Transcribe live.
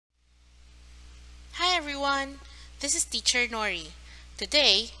everyone, this is Teacher Nori.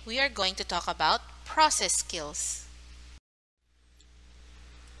 Today, we are going to talk about process skills.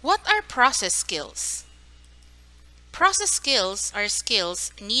 What are process skills? Process skills are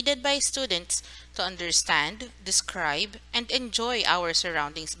skills needed by students to understand, describe, and enjoy our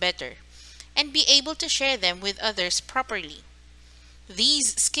surroundings better, and be able to share them with others properly.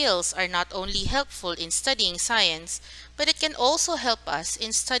 These skills are not only helpful in studying science, but it can also help us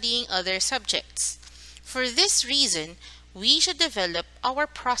in studying other subjects. For this reason, we should develop our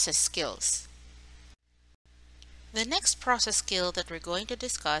process skills. The next process skill that we're going to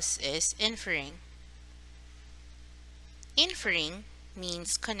discuss is inferring. Inferring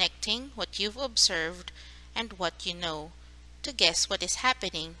means connecting what you've observed and what you know to guess what is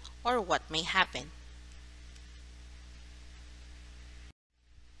happening or what may happen.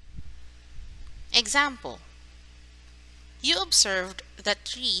 Example: you observed that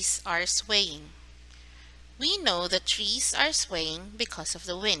trees are swaying. We know that trees are swaying because of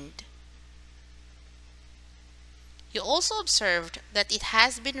the wind. You also observed that it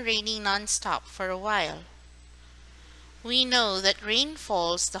has been raining non-stop for a while. We know that rain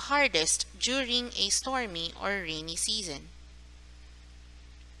falls the hardest during a stormy or rainy season.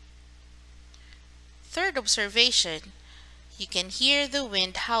 Third observation: you can hear the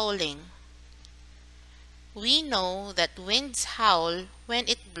wind howling. We know that winds howl when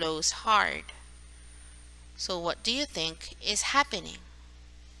it blows hard. So what do you think is happening?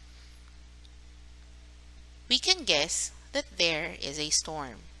 We can guess that there is a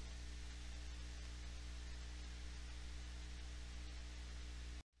storm.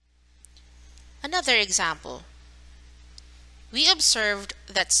 Another example: we observed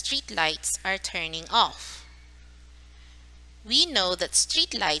that street lights are turning off. We know that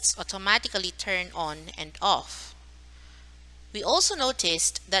street lights automatically turn on and off. We also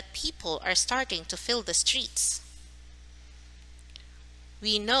noticed that people are starting to fill the streets.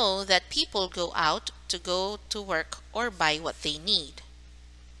 We know that people go out to go to work or buy what they need.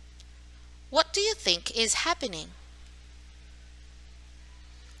 What do you think is happening?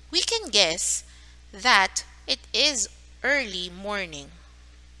 We can guess that it is early morning.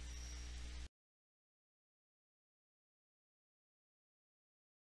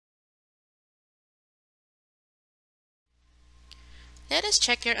 Let us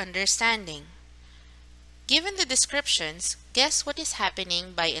check your understanding. Given the descriptions, guess what is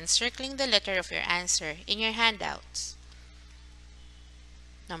happening by encircling the letter of your answer in your handouts.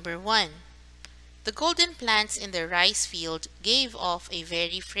 Number 1. The golden plants in the rice field gave off a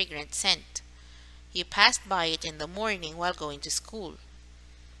very fragrant scent. You passed by it in the morning while going to school.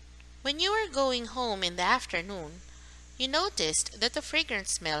 When you were going home in the afternoon, you noticed that the fragrant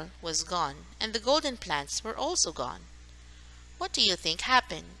smell was gone and the golden plants were also gone. What do you think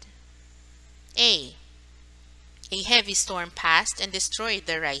happened? A heavy storm passed and destroyed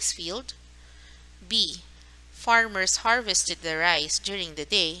the rice field. B. Farmers harvested the rice during the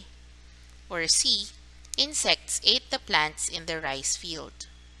day. Or C. Insects ate the plants in the rice field.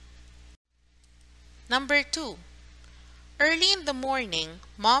 Number 2. Early in the morning,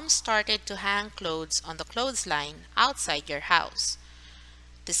 Mom started to hang clothes on the clothesline outside your house.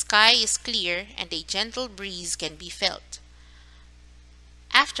 The sky is clear and a gentle breeze can be felt.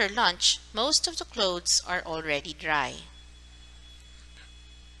 After lunch, most of the clothes are already dry.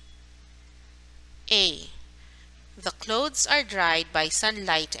 A. The clothes are dried by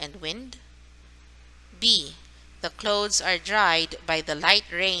sunlight and wind. B. The clothes are dried by the light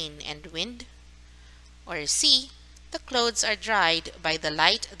rain and wind. Or C. The clothes are dried by the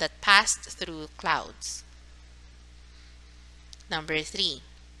light that passed through clouds. Number 3.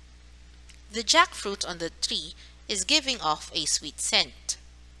 The jackfruit on the tree is giving off a sweet scent.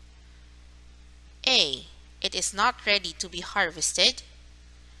 A. It is not ready to be harvested.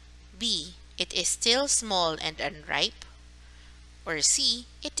 B. It is still small and unripe. Or C.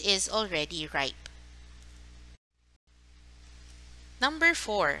 It is already ripe. Number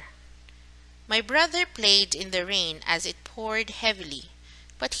 4. My brother played in the rain as it poured heavily,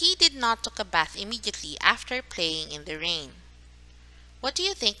 but he did not take a bath immediately after playing in the rain. What do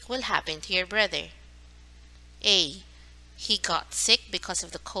you think will happen to your brother? A. He got sick because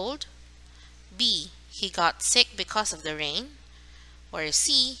of the cold. B. He got sick because of the rain. Or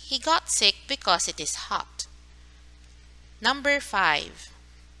C. He got sick because it is hot. Number 5.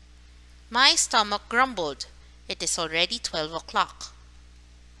 My stomach grumbled. It is already 12 o'clock.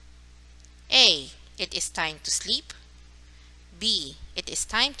 A. It is time to sleep. B. It is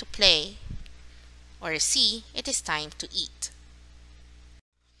time to play. Or C. It is time to eat.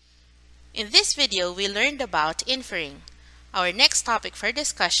 In this video, we learned about inferring. Our next topic for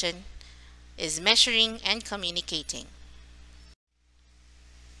discussion is measuring and communicating.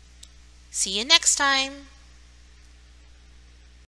 See you next time!